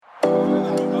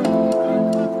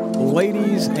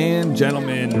Ladies and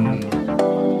gentlemen,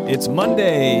 it's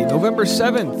Monday, November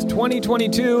 7th,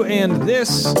 2022, and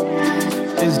this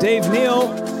is Dave Neal,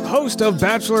 host of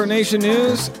Bachelor Nation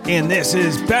News, and this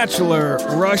is Bachelor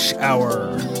Rush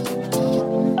Hour.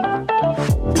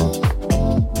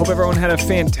 Hope everyone had a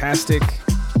fantastic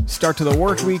start to the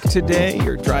work week today.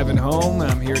 You're driving home.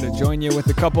 I'm here to join you with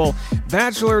a couple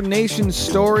Bachelor Nation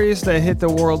stories that hit the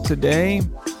world today.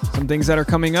 Some things that are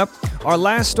coming up. Our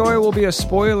last story will be a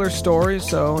spoiler story,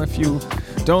 so if you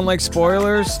don't like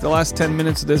spoilers, the last 10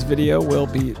 minutes of this video will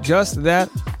be just that.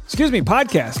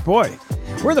 Podcast. Boy,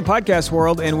 we're in the podcast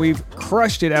world, and we've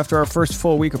crushed it after our first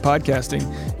full week of podcasting.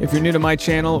 If you're new to my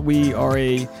channel, we are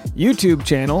a YouTube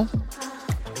channel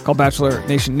called Bachelor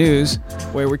Nation News,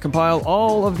 where we compile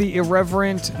all of the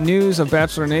irreverent news of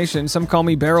Bachelor Nation. Some call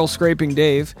me Barrel Scraping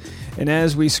Dave. And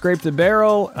as we scrape the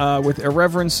barrel with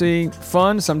irreverency,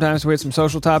 fun, sometimes we hit some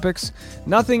social topics.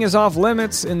 Nothing is off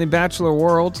limits in the Bachelor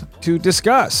world to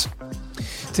discuss.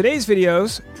 Today's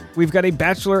videos, we've got a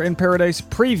Bachelor in Paradise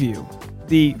preview.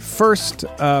 The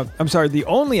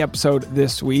only episode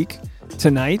this week,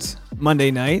 tonight,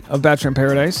 Monday night, of Bachelor in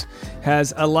Paradise,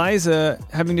 has Eliza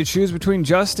having to choose between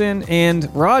Justin and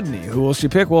Rodney. Who will she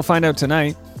pick? We'll find out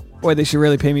tonight. Boy, they should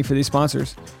really pay me for these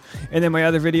sponsors. And then my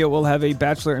other video will have a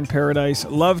Bachelor in Paradise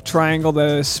love triangle that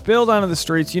is spilled onto the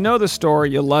streets. You know the story.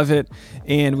 You love it.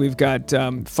 And we've got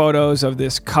photos of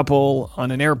this couple on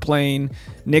an airplane.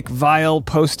 Nick Viall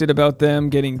posted about them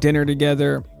getting dinner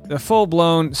together. The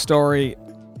full-blown story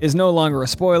is no longer a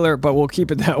spoiler, but we'll keep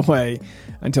it that way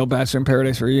until Bachelor in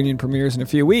Paradise reunion premieres in a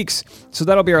few weeks. So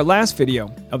that'll be our last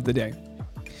video of the day.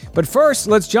 But first,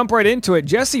 let's jump right into it.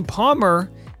 Jesse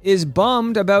Palmer is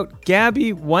bummed about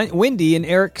Gabby, Wendy, and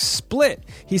Erich's split.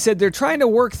 He said they're trying to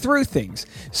work through things.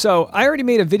 So I already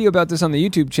made a video about this on the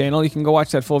YouTube channel. You can go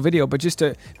watch that full video. But just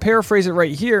to paraphrase it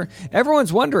right here,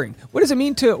 everyone's wondering, what does it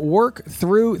mean to work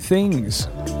through things?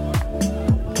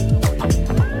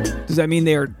 Does that mean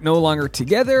they are no longer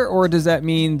together, or does that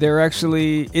mean there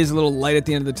actually is a little light at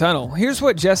the end of the tunnel? Here's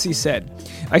what Jesse said.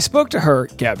 I spoke to her,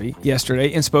 Gabby,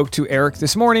 yesterday, and spoke to Erich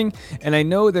this morning, and I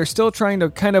know they're still trying to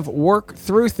kind of work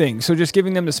through things, so just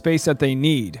giving them the space that they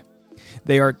need.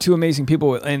 They are two amazing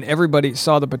people, and everybody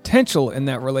saw the potential in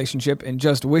that relationship and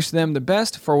just wish them the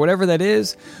best for whatever that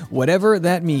is, whatever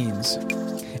that means.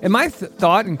 And my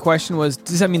thought and question was,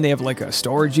 does that mean they have like a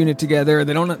storage unit together?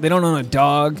 They don't own a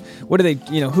dog. What do they,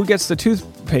 who gets the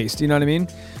toothpaste? You know what I mean?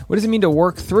 What does it mean to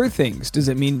work through things? Does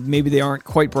it mean maybe they aren't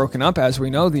quite broken up? As we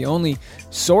know, the only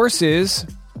sources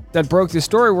that broke the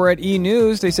story were at E!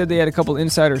 News. They said they had a couple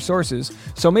insider sources.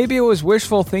 So maybe it was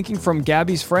wishful thinking from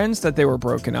Gabby's friends that they were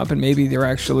broken up, and maybe they're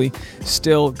actually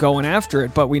still going after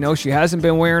it. But we know she hasn't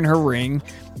been wearing her ring,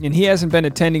 and he hasn't been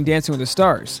attending Dancing with the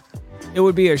Stars. It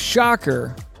would be a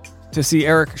shocker to see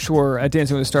Erich Schwer at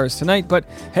Dancing with the Stars tonight, but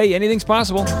hey, anything's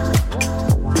possible.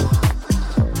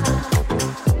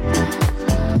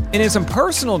 And in some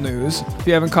personal news, if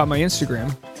you haven't caught my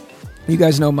Instagram, you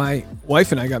guys know my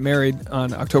wife and I got married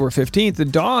on October 15th. The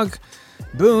dog,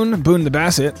 Boone the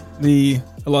Basset, the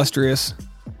illustrious,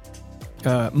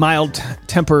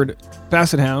 mild-tempered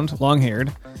Basset Hound,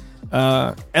 long-haired,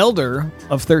 elder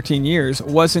of 13 years,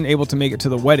 wasn't able to make it to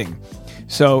the wedding.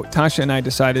 So Tasha and I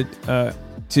decided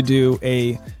to do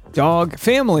a dog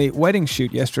family wedding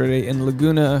shoot yesterday in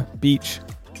Laguna Beach,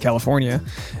 California.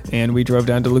 And we drove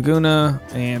down to Laguna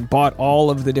and bought all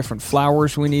of the different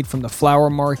flowers we need from the flower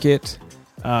market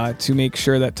to make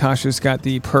sure that Tasha's got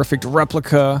the perfect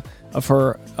replica of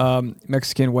her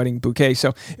Mexican wedding bouquet.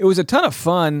 So it was a ton of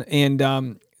fun, and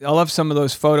I'll have some of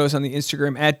those photos on the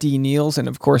Instagram at DNeals, and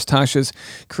of course Tasha's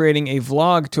creating a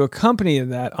vlog to accompany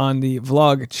that on the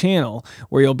vlog channel,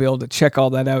 where you'll be able to check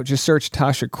all that out. Just search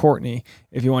Tasha Courtney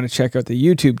if you want to check out the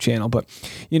YouTube channel. But,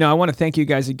 I want to thank you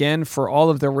guys again for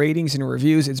all of the ratings and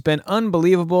reviews. It's been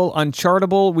unbelievable,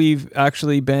 unchartable. We've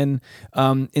actually been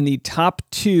in the top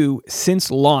 2 since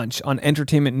launch on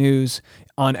entertainment news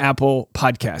on Apple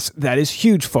Podcasts. That is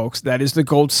huge, folks. That is the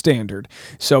gold standard.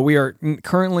 So we are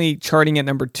currently charting at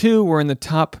number 2. We're in the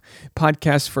top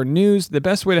podcast for news. The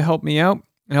best way to help me out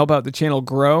and help out the channel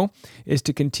grow is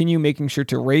to continue making sure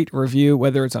to rate, review,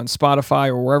 whether it's on Spotify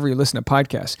or wherever you listen to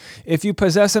podcasts. If you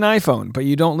possess an iPhone, but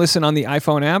you don't listen on the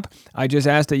iPhone app, I just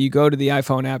ask that you go to the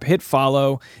iPhone app, hit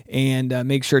follow, and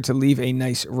make sure to leave a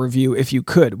nice review if you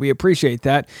could. We appreciate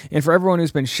that. And for everyone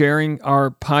who's been sharing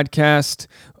our podcast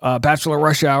Bachelor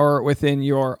Rush Hour within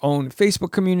your own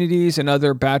Facebook communities and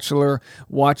other Bachelor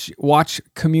watch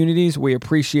communities. We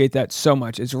appreciate that so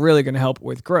much. It's really going to help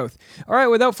with growth. All right,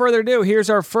 without further ado, here's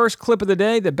our first clip of the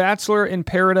day, the Bachelor in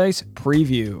Paradise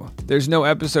preview. There's no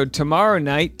episode tomorrow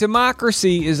night.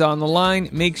 Democracy is on the line.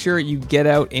 Make sure you get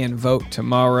out and vote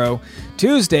tomorrow,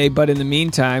 Tuesday. But in the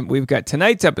meantime, we've got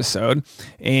tonight's episode,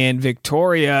 and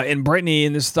Victoria and Brittany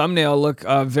in this thumbnail look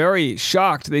very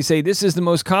shocked. They say, this is the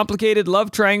most complicated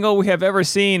love triangle we have ever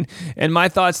seen. And my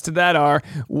thoughts to that are,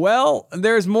 well,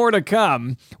 there's more to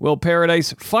come. Will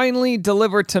Paradise finally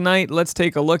deliver tonight? Let's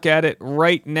take a look at it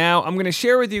right now. I'm going to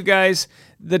share with you guys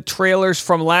the trailers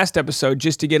from last episode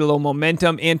just to get a little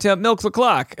momentum and to milk the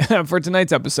clock for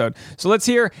tonight's episode. So let's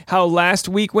hear how last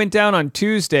week went down on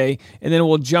Tuesday, and then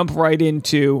we'll jump right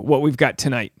into what we've got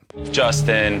tonight.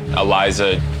 Justin,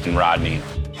 Eliza, and Rodney.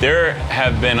 There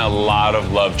have been a lot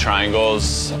of love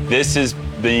triangles. This is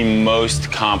the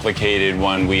most complicated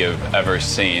one we have ever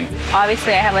seen.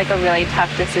 Obviously, I have like a really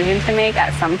tough decision to make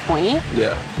at some point.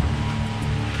 Yeah.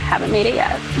 Haven't made it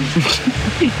yet.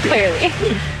 Clearly.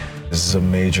 This is a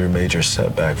major, major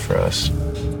setback for us.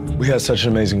 We had such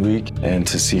an amazing week, and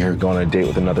to see her go on a date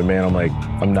with another man, I'm like,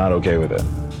 I'm not okay with it.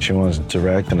 She wants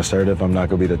direct and assertive. I'm not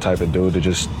gonna be the type of dude to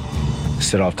just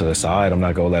sit off to the side. I'm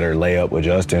not gonna let her lay up with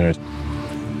Justin.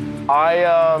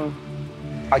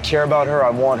 I care about her, I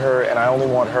want her, and I only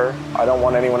want her. I don't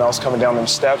want anyone else coming down them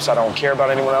steps. I don't care about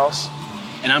anyone else.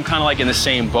 And I'm kind of like in the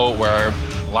same boat where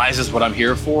Liza's what I'm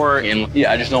here for, and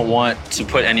yeah, I just don't want to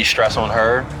put any stress on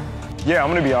her. Yeah, I'm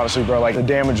gonna be honest with you, bro, like the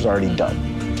damage is already done.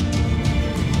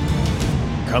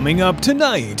 Coming up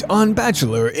tonight on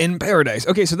Bachelor in Paradise.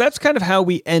 Okay, so that's kind of how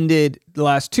we ended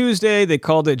last Tuesday. They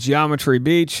called it Geometry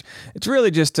Beach. It's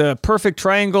really just a perfect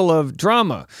triangle of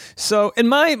drama. So in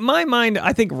my mind,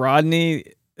 I think Rodney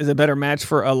is a better match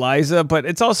for Eliza, but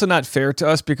it's also not fair to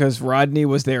us because Rodney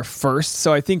was there first.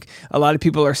 So I think a lot of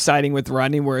people are siding with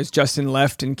Rodney, whereas Justin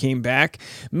left and came back.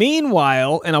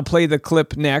 Meanwhile, and I'll play the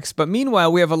clip next, but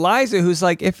meanwhile, we have Eliza who's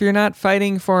like, if you're not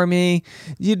fighting for me,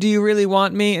 do you really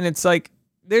want me? And it's like,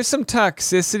 there's some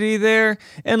toxicity there.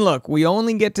 And look, we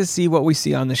only get to see what we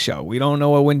see on the show. We don't know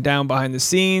what went down behind the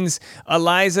scenes.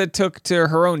 Eliza took to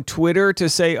her own Twitter to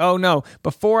say, oh no,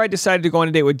 before I decided to go on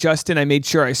a date with Justin, I made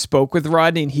sure I spoke with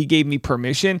Rodney and he gave me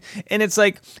permission. And it's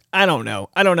like, I don't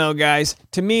know, guys.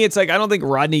 To me, it's like, I don't think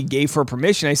Rodney gave her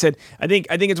permission. I said, I think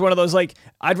it's one of those like,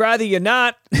 I'd rather you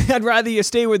not, I'd rather you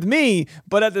stay with me.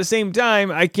 But at the same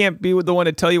time, I can't be the one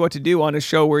to tell you what to do on a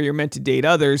show where you're meant to date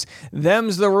others.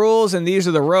 Them's the rules and these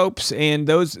are the ropes, and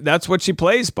that's what she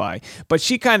plays by. But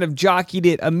she kind of jockeyed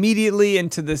it immediately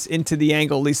into the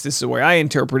angle, at least this is the way I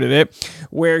interpreted it,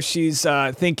 where she's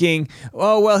thinking,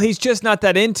 oh, well, he's just not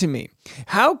that into me.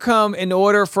 How come in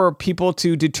order for people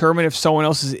to determine if someone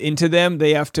else is into them,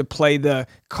 they have to play the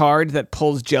card that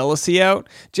pulls jealousy out?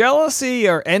 Jealousy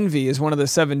or envy is one of the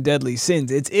 7 deadly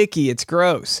sins. It's icky, it's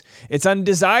gross, it's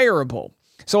undesirable.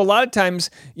 So a lot of times,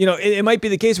 you know, it might be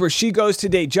the case where she goes to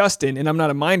date Justin, and I'm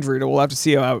not a mind reader. We'll have to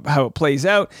see how it plays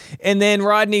out. And then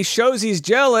Rodney shows he's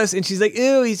jealous, and she's like,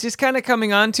 ew, he's just kind of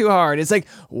coming on too hard. It's like,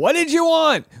 what did you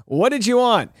want? What did you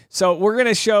want? So we're going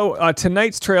to show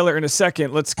tonight's trailer in a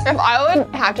second. If I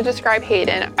would have to describe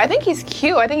Hayden, I think he's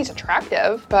cute. I think he's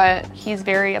attractive, but he's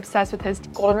very obsessed with his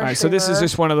golden retriever. All right, so this is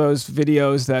just one of those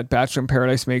videos that Bachelor in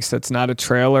Paradise makes that's not a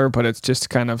trailer, but it's just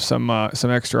kind of some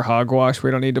extra hogwash we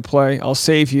don't need to play. I'll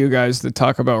save you guys to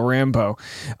talk about Rambo.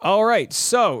 All right,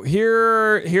 so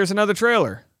here's another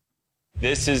trailer.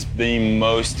 This is the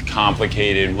most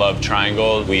complicated love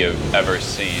triangle we have ever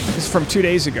seen. This is from 2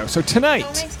 days ago. So tonight, How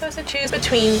am I supposed to choose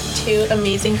between 2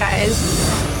 amazing guys?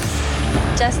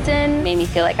 Justin made me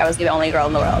feel like I was the only girl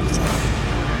in the world.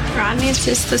 Rodney is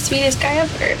just the sweetest guy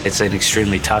ever. It's an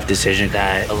extremely tough decision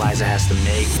that Eliza has to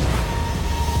make.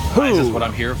 Eliza's what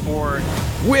I'm here for.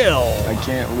 will I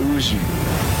can't lose you.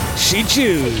 she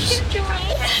choose?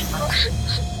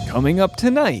 Coming up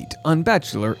tonight on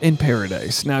Bachelor in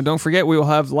Paradise. Now, don't forget, we will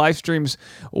have live streams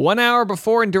 1 hour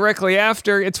before and directly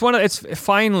after. It's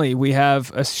finally we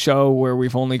have a show where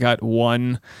we've only got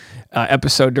one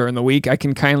episode during the week. I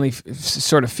can kindly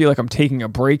sort of feel like I'm taking a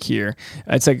break here.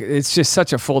 It's just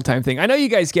such a full-time thing. I know you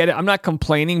guys get it. I'm not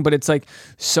complaining, but it's like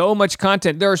so much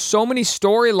content. There are so many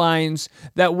storylines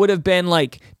that would have been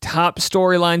like top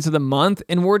storylines of the month,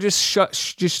 and we're just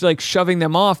shoving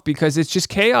them off because it's just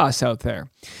chaos out there.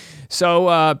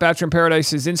 So Bachelor in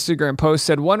Paradise's Instagram post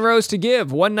said, 1 rose to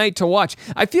give, 1 night to watch.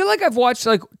 I feel like I've watched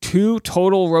like 2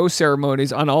 total rose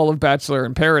ceremonies on all of Bachelor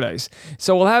in Paradise.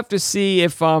 So we'll have to see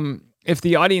if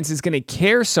the audience is going to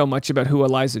care so much about who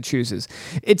Eliza chooses.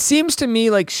 It seems to me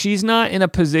like she's not in a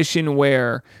position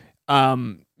where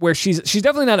where she's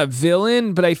definitely not a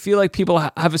villain, but I feel like people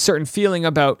have a certain feeling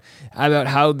about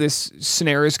how this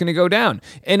scenario is going to go down.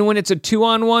 And when it's a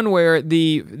 2-on-1 where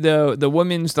the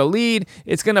woman's the lead,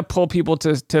 it's going to pull people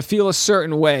to feel a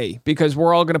certain way because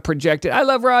we're all going to project it. I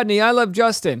love Rodney. I love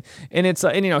Justin. And it's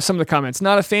some of the comments,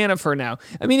 not a fan of her now.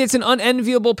 I mean, it's an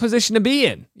unenviable position to be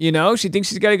in. She thinks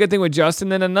she's got a good thing with Justin,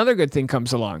 then another good thing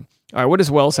comes along. All right, what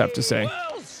does Wells have to say?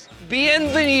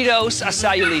 Bienvenidos a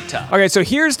Sayulita. Okay, so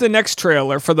here's the next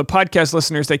trailer for the podcast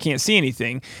listeners that can't see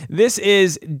anything. This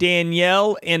is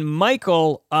Danielle and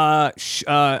Michael,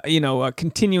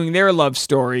 continuing their love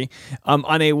story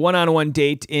on a one-on-one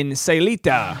date in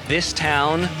Sayulita. This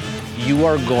town you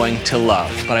are going to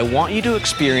love, but I want you to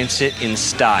experience it in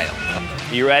style.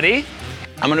 You ready?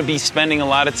 I'm going to be spending a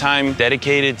lot of time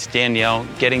dedicated to Danielle,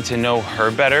 getting to know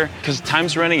her better, because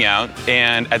time's running out,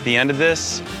 and at the end of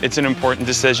this, it's an important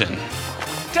decision.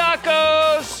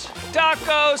 Tacos!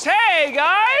 Tacos! Hey,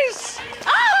 guys! Oh,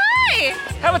 hi!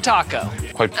 Have a taco.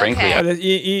 Quite frankly, Okay.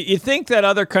 You think that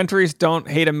other countries don't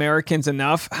hate Americans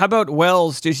enough? How about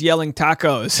Wells just yelling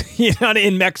tacos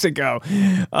in Mexico?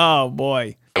 Oh,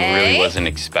 boy. I really wasn't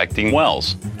expecting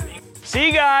Wells. See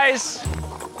you guys!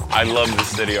 I love the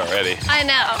city already. I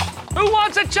know. Who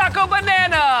wants a choco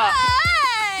banana?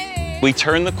 Hi! We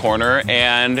turn the corner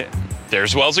and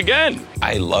there's Wells again.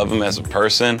 I love him as a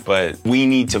person, but we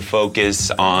need to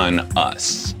focus on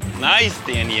us. Nice,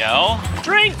 Danielle.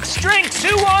 Drinks!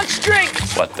 Who wants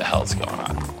drinks? What the hell's going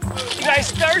on? You guys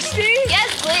thirsty?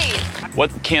 Yes, please.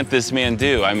 What can't this man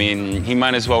do? I mean, he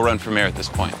might as well run for mayor at this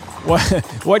point.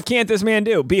 What can't this man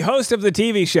do? Be host of the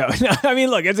TV show. I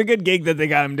mean, look, it's a good gig that they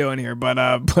got him doing here, but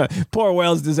poor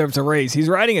Wells deserves a raise. He's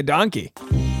riding a donkey.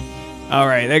 All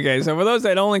right, okay, so for those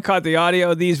that only caught the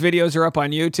audio, these videos are up on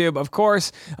YouTube. Of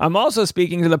course, I'm also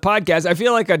speaking to the podcast. I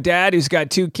feel like a dad who's got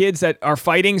 2 kids that are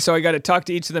fighting, so I got to talk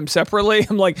to each of them separately.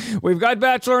 I'm like, we've got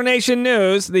Bachelor Nation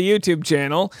News, the YouTube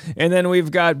channel, and then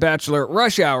we've got Bachelor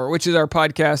Rush Hour, which is our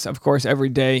podcast, of course, every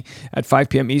day at 5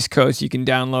 p.m. East Coast. You can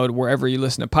download wherever you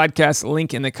listen to podcasts,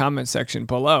 link in the comment section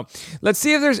below. Let's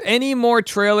see if there's any more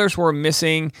trailers we're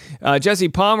missing. Jesse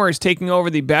Palmer is taking over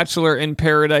the Bachelor in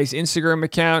Paradise Instagram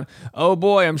account. Oh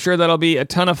boy, I'm sure that'll be a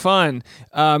ton of fun.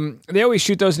 They always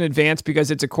shoot those in advance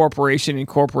because it's a corporation and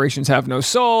corporations have no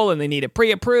soul and they need it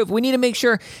pre-approved. We need to make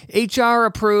sure HR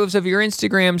approves of your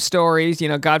Instagram stories.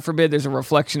 God forbid there's a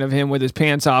reflection of him with his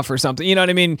pants off or something. You know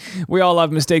what I mean? We all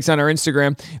have mistakes on our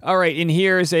Instagram. All right, and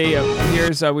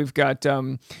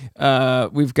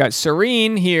we've got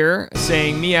Serene here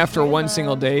saying, "Me after one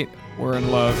single date. We're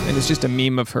in love." And it's just a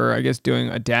meme of her, I guess, doing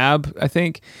a dab, I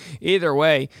think. Either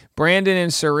way, Brandon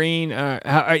and Serene,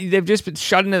 they've just been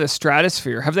shot into the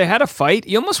stratosphere. Have they had a fight?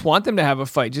 You almost want them to have a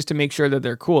fight just to make sure that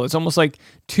they're cool. It's almost like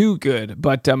too good.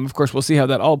 But, of course, we'll see how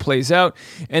that all plays out.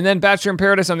 And then Bachelor in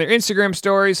Paradise on their Instagram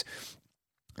stories.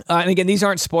 And again, these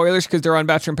aren't spoilers because they're on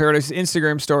Bachelor in Paradise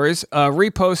Instagram stories.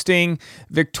 Reposting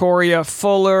Victoria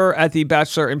Fuller at the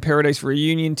Bachelor in Paradise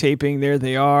reunion taping. There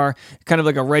they are. Kind of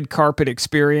like a red carpet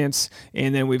experience.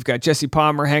 And then we've got Jesse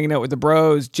Palmer hanging out with the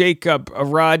bros, Jacob,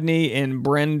 Rodney, and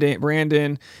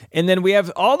Brandon. And then we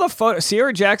have all the photos.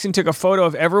 Sierra Jackson took a photo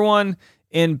of everyone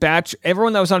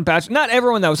everyone that was on Bachelor, not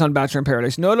everyone that was on Bachelor in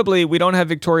Paradise. Notably, we don't have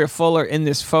Victoria Fuller in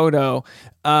this photo.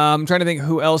 I'm trying to think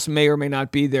who else may or may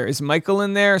not be there. Is Michael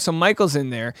in there? So Michael's in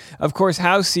there. Of course,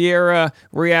 how Sierra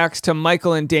reacts to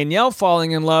Michael and Danielle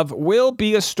falling in love will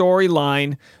be a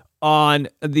storyline on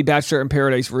the Bachelor in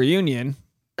Paradise reunion.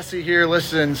 Jesse here.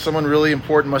 Listen, someone really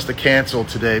important must have canceled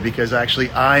today because actually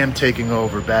I am taking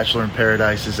over Bachelor in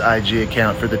Paradise's IG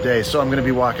account for the day. So I'm going to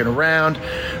be walking around,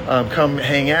 come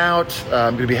hang out.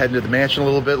 I'm going to be heading to the mansion a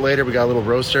little bit later. We got a little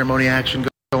rose ceremony action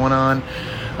going on.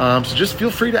 So just feel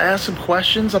free to ask some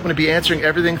questions. I'm going to be answering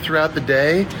everything throughout the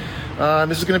day.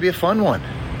 This is going to be a fun one.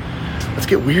 Let's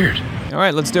get weird. All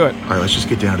right, let's do it. All right, let's just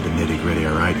get down to the nitty-gritty,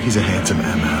 all right? He's a handsome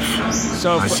MF.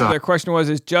 So the question was,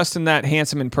 is Justin that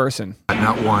handsome in person?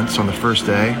 Not once on the first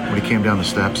day when he came down the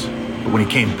steps, but when he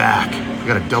came back, I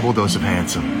got a double dose of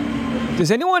handsome. Does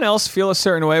anyone else feel a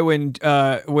certain way when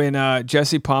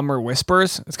Jesse Palmer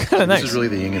whispers? It's kind of nice. This is really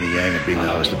the yin and the yang of being the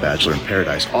host of Bachelor in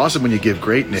Paradise. Awesome when you give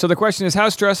great news. So the question is, how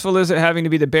stressful is it having to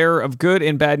be the bearer of good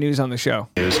and bad news on the show?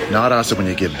 Not awesome when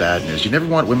you give bad news. You never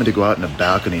want women to go out in a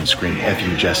balcony and scream "F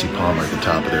you, Jesse Palmer" at the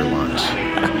top of their lungs.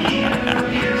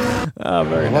 Oh,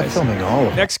 very nice. I love filming all of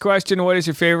them. Next question, what is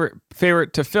your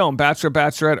favorite to film? Bachelor,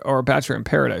 Bachelorette, or Bachelor in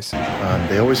Paradise?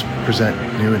 They always present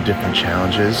new and different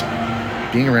challenges.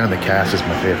 Being around the cast is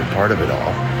my favorite part of it all.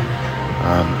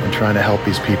 And trying to help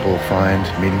these people find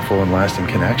meaningful and lasting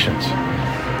connections.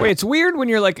 Wait, it's weird when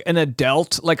you're like an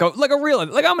adult, like a real,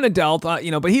 like I'm an adult, but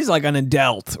he's like an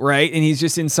adult, right? And he's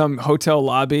just in some hotel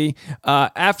lobby.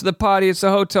 After the party, it's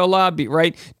the hotel lobby,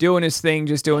 right? Doing his thing,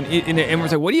 just doing it. And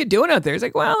everyone's like, what are you doing out there? He's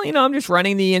like, well, I'm just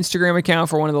running the Instagram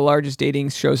account for one of the largest dating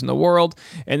shows in the world.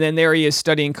 And then there he is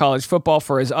studying college football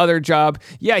for his other job.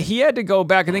 Yeah, he had to go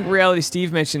back. I think Reality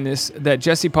Steve mentioned this, that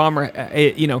Jesse Palmer,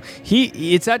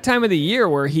 it's that time of the year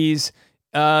where he's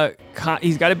got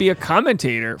to be a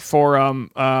commentator for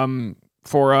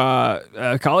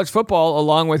college football,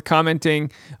 along with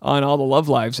commenting on all the love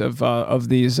lives of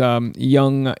these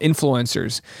young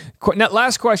influencers. Now,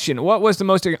 last question: what was the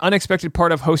most unexpected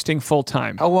part of hosting full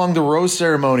time? How long do rose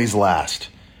ceremonies last?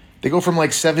 They go from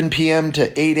like 7 p.m.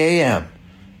 to 8 a.m.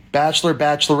 Bachelor,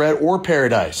 Bachelorette, or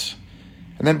Paradise.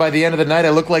 And then by the end of the night, I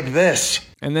look like this.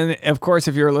 And then, of course,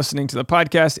 if you're listening to the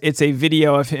podcast, it's a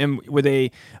video of him with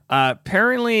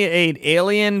apparently an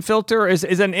alien filter. Is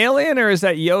it an alien or is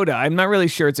that Yoda? I'm not really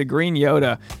sure. It's a green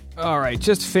Yoda. All right,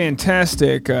 just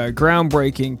fantastic,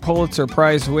 groundbreaking, Pulitzer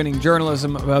Prize-winning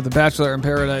journalism about the Bachelor in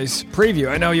Paradise preview.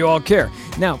 I know you all care.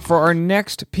 Now, for our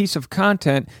next piece of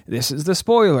content, this is the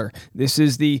spoiler. This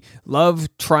is the love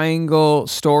triangle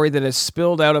story that has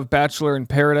spilled out of Bachelor in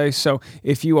Paradise. So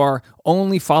if you are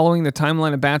only following the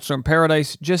timeline of Bachelor in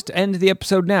Paradise, just end the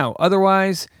episode now.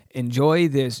 Otherwise, enjoy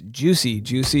this juicy,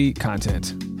 juicy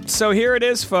content. So here it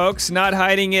is, folks, not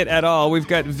hiding it at all. We've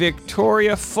got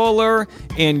Victoria Fuller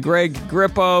and Greg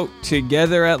Grippo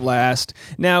together at last.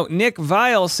 Now, Nick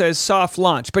Viall says soft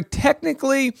launch, but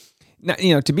technically,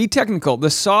 to be technical,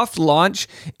 the soft launch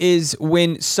is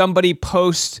when somebody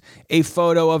posts a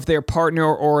photo of their partner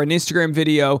or an Instagram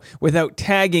video without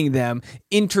tagging them,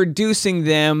 introducing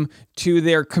them to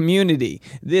their community.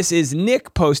 This is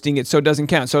Nick posting it, so it doesn't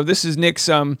count. So this is Nick's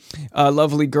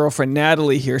lovely girlfriend,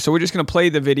 Natalie, here. So we're just going to play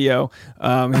the video.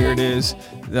 Here it is.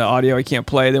 The audio I can't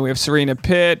play. Then we have Serena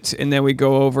Pitt, and then we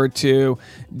go over to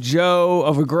Joe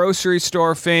of a grocery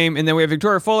store fame, and then we have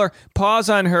Victoria Fuller. Pause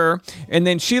on her, and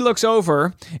then she looks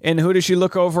over, and who does she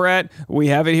look over at? We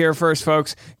have it here first,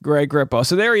 folks. Greg Grippo.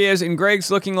 So there he is, and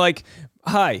Greg's looking like,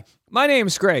 hi, my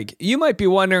name's Greg. You might be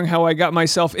wondering how I got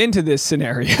myself into this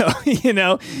scenario.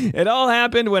 It all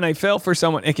happened when I fell for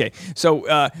someone. Okay, so,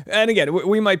 and again,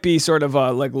 we might be sort of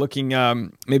like looking,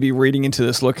 maybe reading into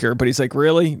this look here, but he's like,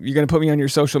 really? You're going to put me on your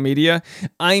social media?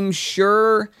 I'm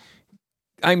sure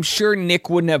Nick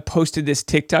wouldn't have posted this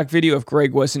TikTok video if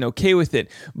Greg wasn't okay with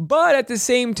it. But at the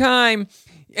same time,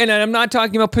 and I'm not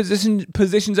talking about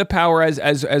positions of power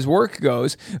as work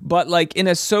goes, but like in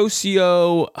a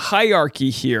socio hierarchy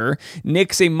here,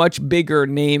 Nick's a much bigger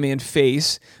name and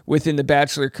face within the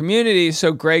Bachelor community.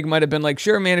 So Greg might have been like,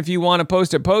 sure, man, if you want to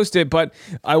post it. But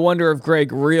I wonder if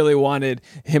Greg really wanted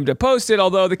him to post it,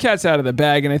 although the cat's out of the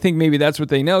bag. And I think maybe that's what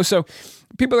they know. So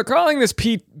people are calling this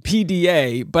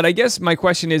PDA, but I guess my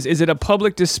question is it a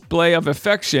public display of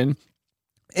affection?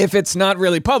 If it's not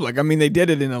really public. I mean, they did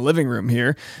it in a living room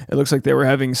here. It looks like they were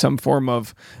having some form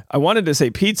of, I wanted to say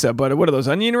pizza, but what are those,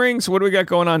 onion rings? What do we got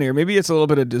going on here? Maybe it's a little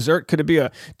bit of dessert. Could it be a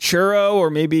churro or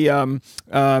maybe, I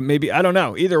don't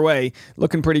know. Either way,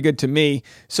 looking pretty good to me.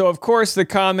 So, of course, the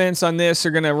comments on this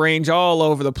are going to range all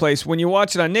over the place. When you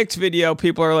watch it on Nick's video,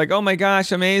 people are like, oh my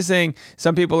gosh, amazing.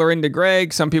 Some people are into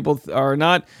Greg. Some people are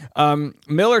not.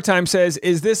 Miller Time says,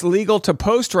 is this legal to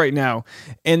post right now?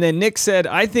 And then Nick said,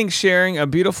 I think sharing a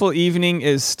beautiful evening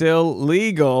is still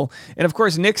legal. And of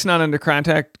course, Nick's not under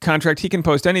contract. He can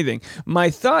post anything.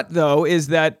 My thought, though, is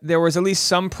that there was at least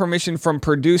some permission from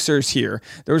producers here.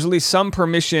 There was at least some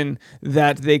permission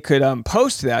that they could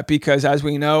post that because, as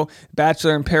we know,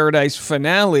 Bachelor in Paradise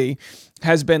finale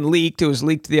has been leaked. It was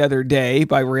leaked the other day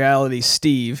by Reality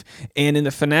Steve. And in the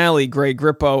finale, Greg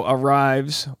Grippo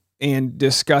arrives and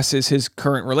discusses his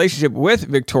current relationship with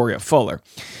Victoria Fuller.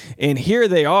 And here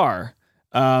they are.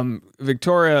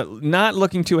 Victoria not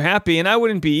looking too happy, and I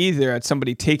wouldn't be either at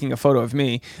somebody taking a photo of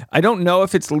me. I don't know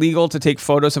if it's legal to take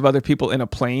photos of other people in a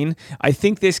plane. I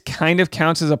think this kind of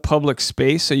counts as a public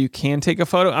space, so you can take a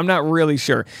photo. I'm not really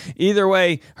sure. Either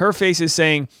way, her face is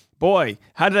saying, boy,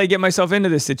 how did I get myself into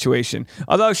this situation?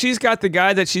 Although she's got the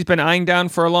guy that she's been eyeing down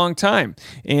for a long time.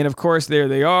 And of course, there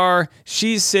they are.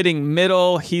 She's sitting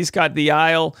middle. He's got the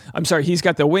aisle. He's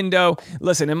got the window.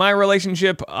 Listen, in my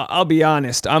relationship, I'll be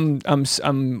honest. I'm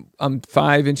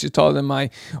 5 inches taller than my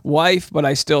wife, but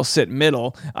I still sit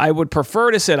middle. I would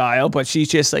prefer to sit aisle, but she's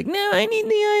just like, no, I need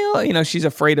the aisle. She's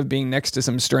afraid of being next to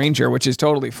some stranger, which is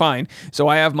totally fine. So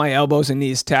I have my elbows and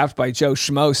knees tapped by Joe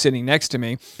Schmo sitting next to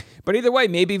me. But either way,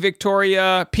 maybe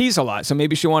Victoria pees a lot, so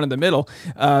maybe she wanted the middle.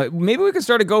 Maybe we could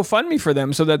start a GoFundMe for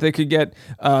them so that they could get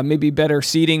maybe better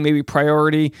seating, maybe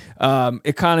priority,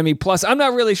 economy plus. I'm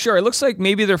not really sure. It looks like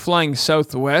maybe they're flying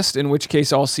Southwest, in which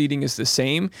case all seating is the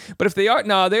same. But if they are,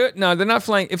 they're not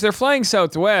flying. If they're flying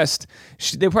Southwest,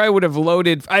 they probably would have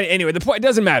loaded. Anyway, the point, it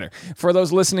doesn't matter. For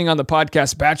those listening on the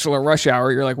podcast Bachelor Rush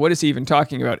Hour, you're like, what is he even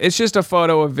talking about? It's just a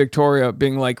photo of Victoria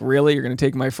being like, really, you're going to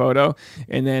take my photo?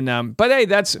 And then, but hey,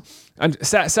 that's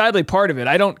sadly part of it.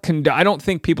 I don't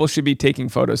think people should be taking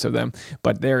photos of them,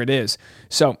 but there it is.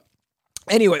 So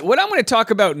anyway, what I'm going to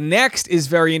talk about next is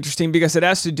very interesting because it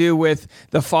has to do with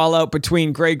the fallout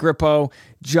between Greg Grippo,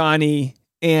 Johnny,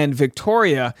 and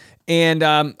Victoria. And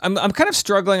I'm kind of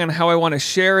struggling on how I want to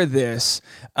share this,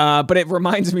 but it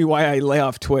reminds me why I lay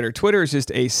off Twitter. Twitter is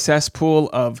just a cesspool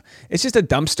it's just a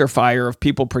dumpster fire of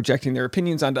people projecting their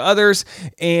opinions onto others,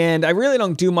 and I really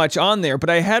don't do much on there, but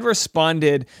I had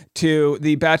responded to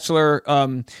the Bachelor,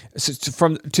 to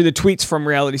the tweets from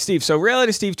Reality Steve. So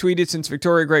Reality Steve tweeted, since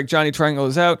Victoria, Greg, Johnny triangle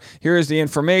is out, here is the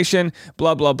information,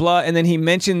 blah, blah, blah. And then he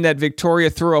mentioned that Victoria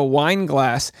threw a wine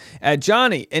glass at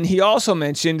Johnny, and he also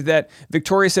mentioned that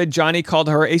Victoria said Johnny called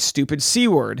her a stupid C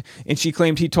word, and she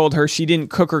claimed he told her she didn't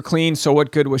cook or clean, so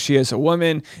what good was she as a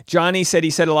woman? Johnny said he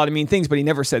said a lot of mean things, but he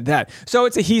never said that. So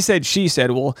it's a he said, she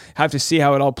said. We'll have to see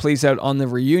how it all plays out on the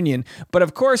reunion. But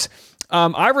of course,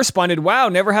 I responded, wow,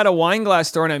 never had a wine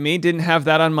glass thrown at me. Didn't have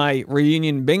that on my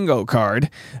reunion bingo card.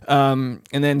 And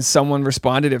then someone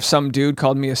responded, if some dude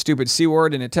called me a stupid C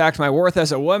word and attacked my worth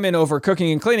as a woman over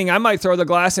cooking and cleaning, I might throw the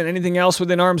glass and anything else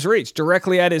within arm's reach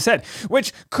directly at his head,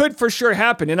 which could for sure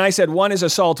happen. And I said, one is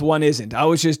assault, one isn't. I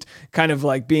was just kind of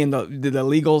like being the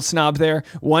legal snob there.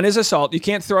 One is assault. You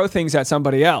can't throw things at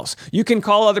somebody else. You can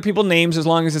call other people names as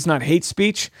long as it's not hate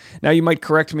speech. Now you might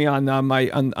correct me on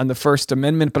the First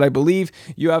Amendment, but I believe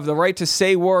you have the right to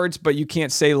say words, but you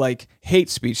can't say like hate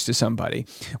speech to somebody,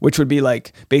 which would be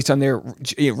like based on their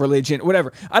religion,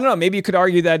 whatever. I don't know. Maybe you could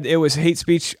argue that it was hate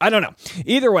speech. I don't know.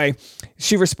 Either way,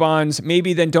 she responds,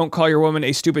 maybe then don't call your woman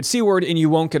a stupid C word and you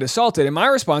won't get assaulted. And my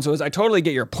response was, I totally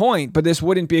get your point, but this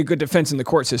wouldn't be a good defense in the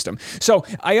court system. So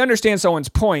I understand someone's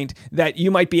point that you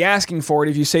might be asking for it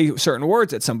if you say certain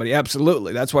words at somebody.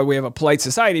 Absolutely. That's why we have a polite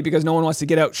society, because no one wants to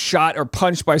get out shot or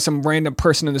punched by some random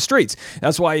person in the streets.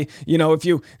 That's why, if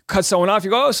you cut someone off, you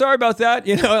go, oh, sorry about that.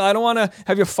 I don't want to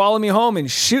have you follow me home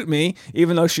and shoot me,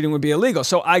 even though shooting would be illegal.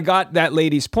 So I got that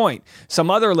lady's point.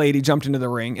 Some other lady jumped into the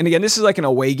ring. And again, this is like an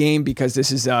away game because this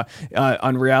is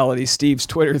on Reality Steve's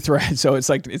Twitter thread. So it's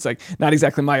like not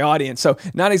exactly my audience. So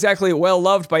not exactly well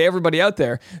loved by everybody out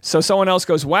there. So someone else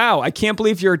goes, wow, I can't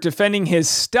believe you're defending his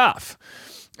stuff.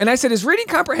 And I said, is reading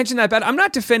comprehension that bad? I'm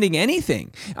not defending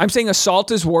anything. I'm saying assault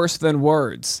is worse than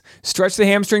words. Stretch the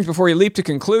hamstrings before you leap to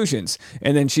conclusions.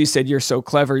 And then she said, you're so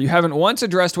clever. You haven't once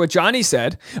addressed what Johnny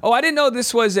said. Oh, I didn't know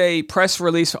this was a press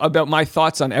release about my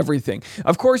thoughts on everything.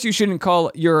 Of course, you shouldn't call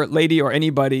your lady or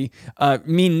anybody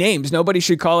mean names. Nobody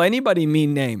should call anybody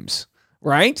mean names,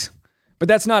 right? But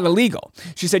that's not illegal.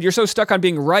 She said, you're so stuck on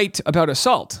being right about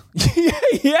assault.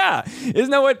 Yeah.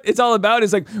 Isn't that what it's all about?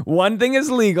 It's like one thing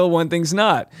is legal, one thing's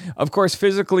not. Of course,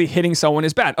 physically hitting someone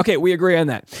is bad. Okay, we agree on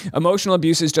that. Emotional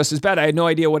abuse is just as bad. I had no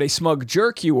idea what a smug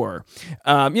jerk you were.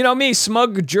 Me,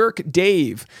 smug jerk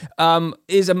Dave.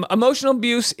 Emotional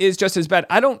abuse is just as bad.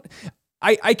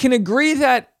 I can agree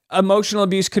that emotional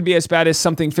abuse could be as bad as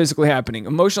something physically happening.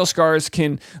 Emotional scars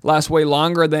can last way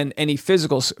longer than any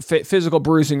physical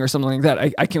bruising or something like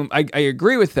that. I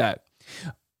agree with that.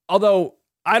 Although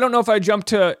I don't know if I jump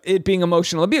to it being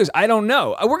emotional abuse. I don't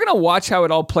know. We're going to watch how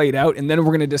it all played out, and then we're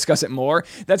going to discuss it more.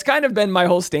 That's kind of been my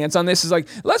whole stance on this, is like,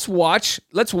 let's watch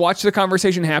the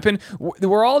conversation happen.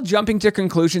 We're all jumping to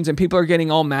conclusions, and people are getting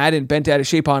all mad and bent out of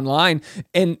shape online,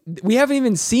 and we haven't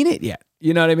even seen it yet.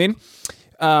 You know what I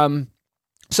mean?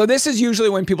 So this is usually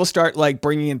when people start like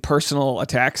bringing in personal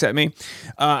attacks at me.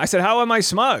 I said, how am I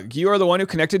smug? You are the one who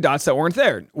connected dots that weren't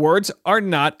there. Words are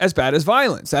not as bad as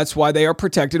violence. That's why they are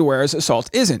protected, whereas assault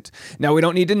isn't. Now, we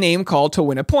don't need to name call to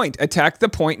win a point. Attack the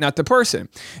point, not the person.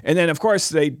 And then, of course,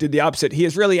 they did the opposite. He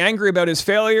is really angry about his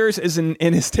failures and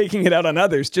is taking it out on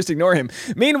others. Just ignore him.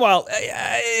 Meanwhile,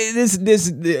 this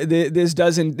is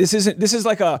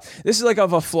like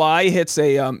if a fly hits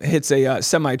a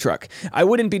semi truck. I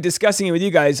wouldn't be discussing it with you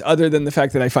guys other than the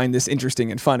fact that I find this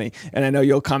interesting and funny. And I know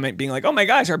you'll comment being like, oh my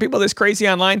gosh, are people this crazy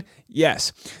online?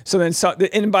 Yes.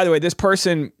 And by the way, this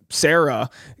person, Sarah,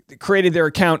 created their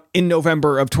account in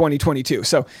November of 2022.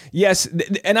 So yes,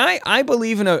 and I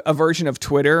believe in a version of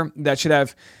Twitter that should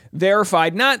have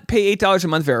verified, not pay $8 a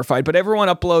month verified, but everyone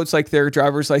uploads like their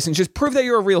driver's license. Just prove that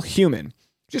you're a real human.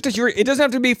 Just as it doesn't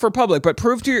have to be for public, but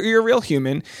prove to you're a real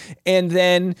human, and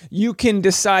then you can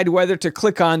decide whether to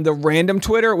click on the random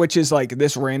Twitter, which is like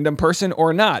this random person,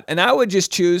 or not. And I would just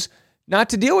choose not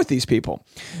to deal with these people.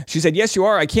 She said, yes, you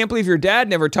are. I can't believe your dad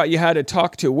never taught you how to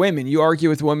talk to women. You argue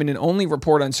with women and only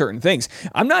report on certain things.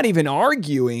 I'm not even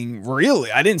arguing,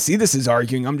 really. I didn't see this as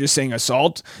arguing. I'm just saying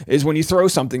assault is when you throw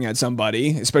something at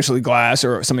somebody, especially glass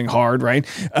or something hard, right?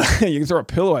 You can throw a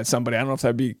pillow at somebody. I don't know if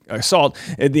that'd be assault.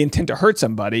 The intent to hurt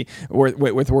somebody, or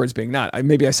with words being not.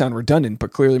 Maybe I sound redundant,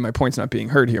 but clearly my point's not being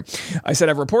heard here. I said,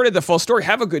 I've reported the full story.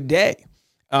 Have a good day.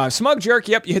 Smug jerk,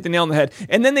 yep, you hit the nail on the head.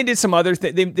 And then they did some other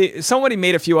somebody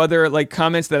made a few other like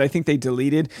comments that I think they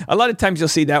deleted. A lot of times you'll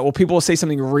see that. Well, people will say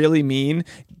something really mean,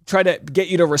 try to get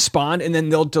you to respond, and then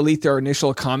they'll delete their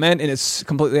initial comment, and it's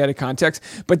completely out of context.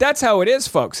 But that's how it is,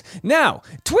 folks. Now,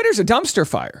 Twitter's a dumpster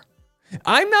fire.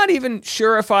 I'm not even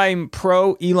sure if I'm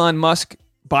pro Elon Musk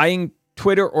buying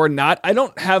Twitter or not. I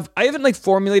haven't like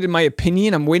formulated my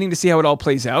opinion. I'm waiting to see how it all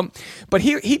plays out. But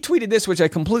he tweeted this, which I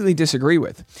completely disagree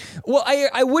with. Well,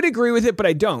 I would agree with it, but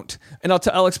I don't. And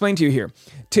I'll explain to you here.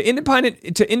 To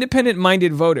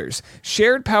independent-minded voters,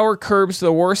 shared power curbs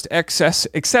the worst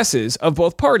excesses of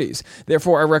both parties.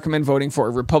 Therefore, I recommend voting for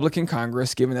a Republican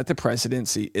Congress, given that the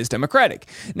presidency is Democratic.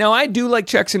 Now, I do like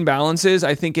checks and balances.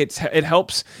 I think it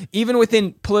helps, even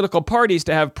within political parties,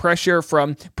 to have pressure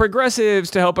from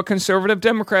progressives to help a conservative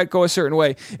Democrat go a certain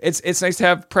way. It's nice to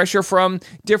have pressure from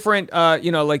different,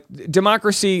 like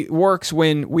democracy works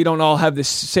when we don't all have the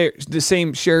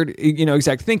same shared,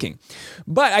 exact thinking.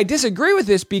 But I disagree with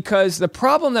this because the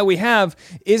problem that we have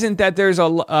isn't that there's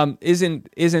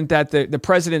isn't that the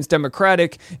president's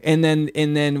Democratic and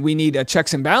then we need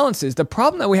checks and balances. The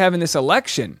problem that we have in this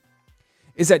election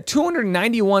is that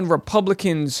 291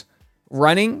 Republicans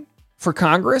running for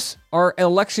Congress are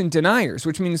election deniers,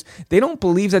 which means they don't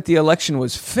believe that the election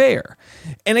was fair.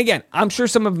 And again, I'm sure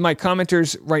some of my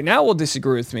commenters right now will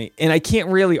disagree with me, and I can't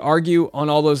really argue on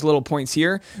all those little points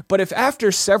here. But if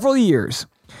after several years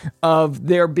of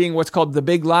there being what's called the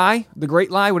big lie, the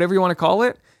great lie, whatever you want to call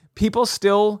it, people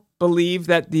still believe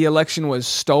that the election was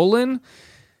stolen.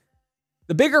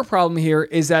 The bigger problem here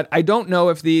is that I don't know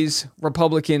if these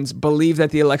Republicans believe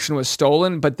that the election was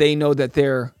stolen, but they know that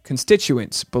their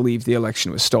constituents believe the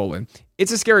election was stolen.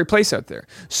 It's a scary place out there.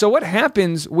 So what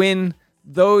happens when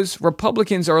those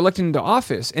Republicans are elected into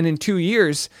office and in 2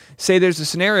 years, say there's a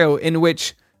scenario in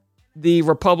which the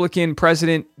Republican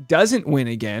president doesn't win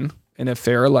again in a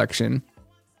fair election,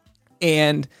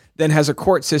 and then has a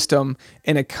court system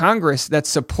and a Congress that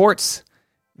supports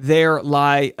their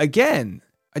lie again?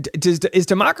 Is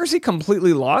democracy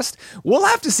completely lost? We'll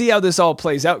have to see how this all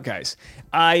plays out, guys.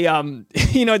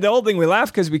 The whole thing, we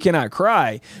laugh because we cannot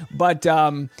cry, but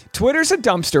Twitter's a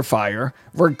dumpster fire,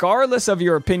 regardless of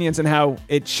your opinions and how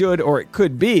it should or it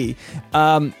could be.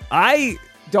 I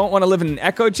don't want to live in an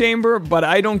echo chamber, but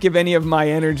I don't give any of my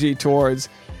energy towards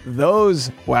those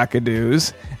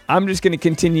wackadoos. I'm just going to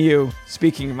continue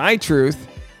speaking my truth.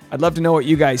 I'd love to know what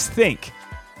you guys think.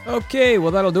 Okay,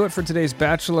 well, that'll do it for today's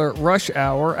Bachelor Rush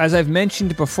Hour. As I've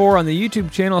mentioned before on the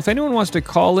YouTube channel, if anyone wants to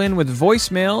call in with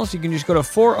voicemails, you can just go to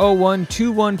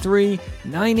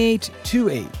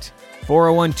 401-213-9828.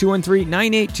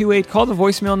 401-213-9828. Call the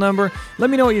voicemail number. Let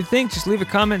me know what you think. Just leave a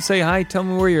comment, say hi, tell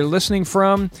me where you're listening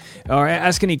from, or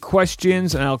ask any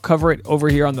questions, and I'll cover it over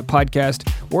here on the podcast.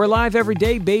 We're live every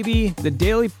day, baby. The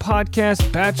daily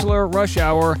podcast, Bachelor Rush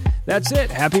Hour. That's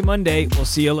it. Happy Monday. We'll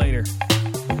see you later.